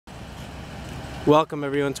Welcome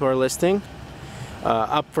everyone to our listing.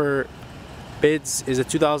 Up for bids is a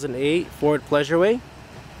 2008 Ford Pleasureway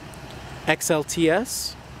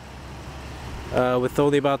XLTS with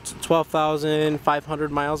only about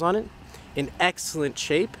 12,500 miles on it, in excellent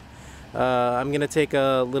shape. I'm going to take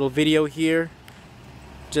a little video here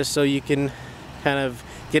just so you can kind of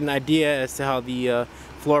get an idea as to how the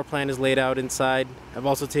floor plan is laid out inside. I've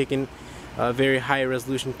also taken very high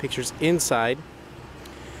resolution pictures inside.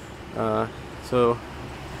 So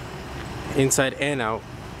inside and out,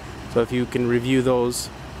 so if you can review those.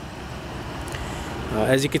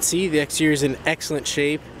 As you can see, the exterior is in excellent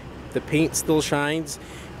shape. The paint still shines,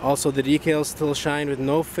 also the decals still shine with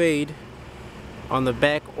no fade on the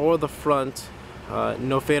back or the front.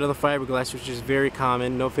 No fade on the fiberglass, which is very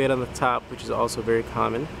common. No fade on the top, which is also very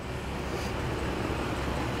common.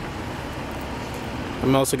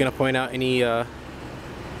 I'm also going to point out any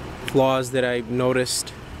flaws that I've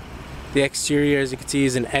noticed. The exterior, as you can see,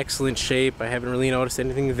 is in excellent shape. I haven't really noticed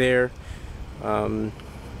anything there.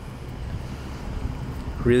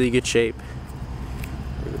 Really good shape.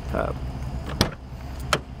 Look at the top.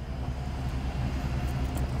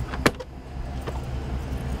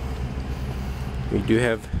 We do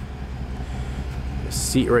have a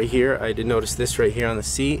seat right here. I did notice this right here on the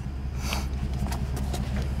seat.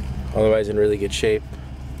 Otherwise in really good shape.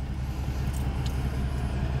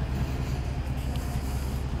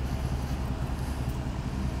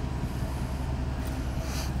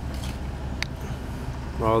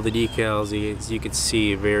 All the decals, as you can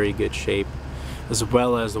see, very good shape, as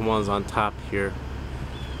well as the ones on top here.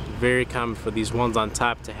 Very common for these ones on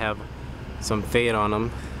top to have some fade on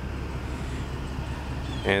them,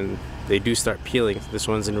 and they do start peeling. This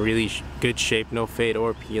one's in really good shape, no fade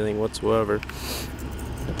or peeling whatsoever.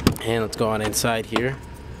 And let's go on inside here.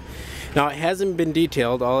 Now it hasn't been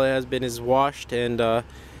detailed. All it has been is washed, and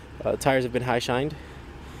tires have been high shined,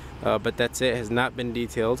 but that's it. It has not been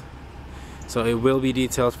detailed. So it will be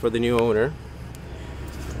detailed for the new owner.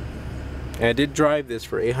 And I did drive this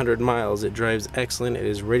for 800 miles. It drives excellent. It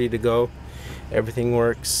is ready to go. Everything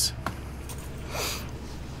works.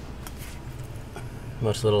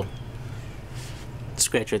 Much little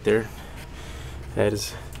scratch right there. That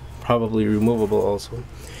is probably removable also.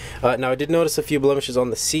 Now I did notice a few blemishes on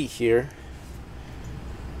the seat here.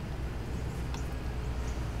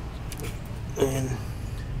 And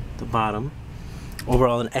the bottom.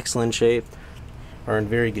 Overall in excellent shape, or in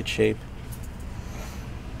very good shape.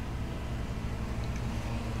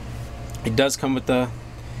 It does come with the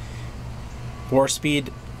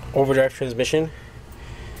 4-speed overdrive transmission.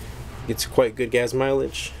 It's quite good gas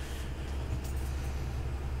mileage.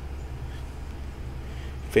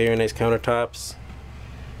 Very nice countertops.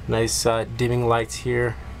 Nice dimming lights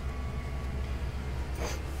here.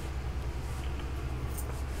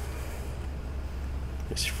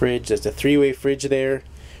 This fridge, there's a 3-way fridge there.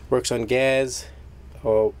 Works on gas,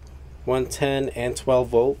 110 and 12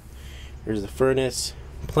 volt. There's the furnace.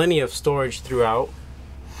 Plenty of storage throughout,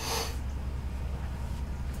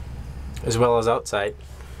 as well as outside.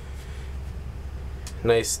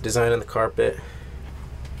 Nice design on the carpet.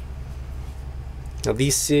 Now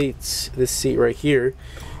these seats, this seat right here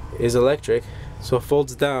is electric, so it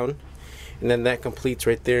folds down, and then that completes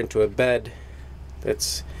right there into a bed.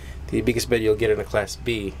 That's the biggest bed you'll get in a Class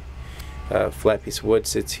B. Flat piece of wood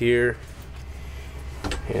sits here,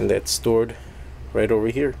 and that's stored right over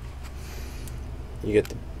here. You get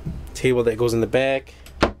the table that goes in the back,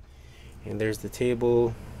 and there's the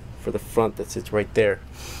table for the front that sits right there.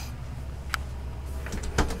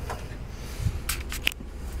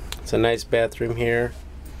 It's a nice bathroom here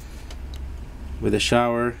with a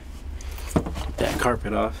shower. Get that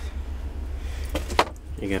carpet off.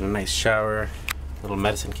 You got a nice shower. Little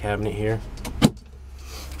medicine cabinet here.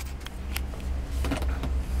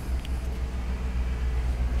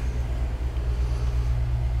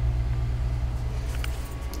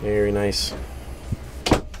 Very nice.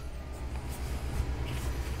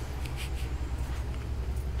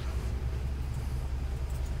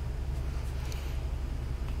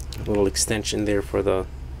 A little extension there for the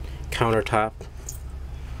countertop.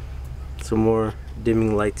 Some more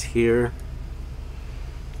dimming lights here.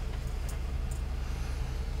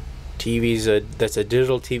 TV's that's a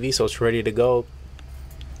digital TV, so it's ready to go.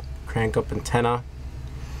 Crank up antenna.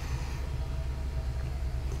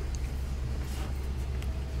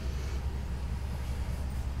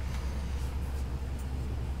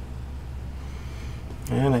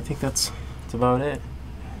 And I think that's about it.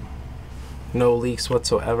 No leaks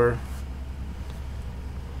whatsoever.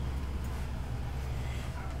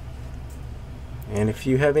 And if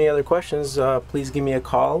you have any other questions, please give me a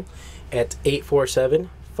call at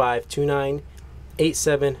 847-529-8255.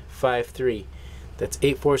 8753. That's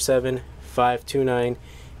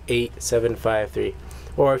 847-529-8753.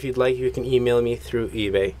 Or if you'd like, you can email me through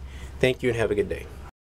eBay. Thank you and have a good day.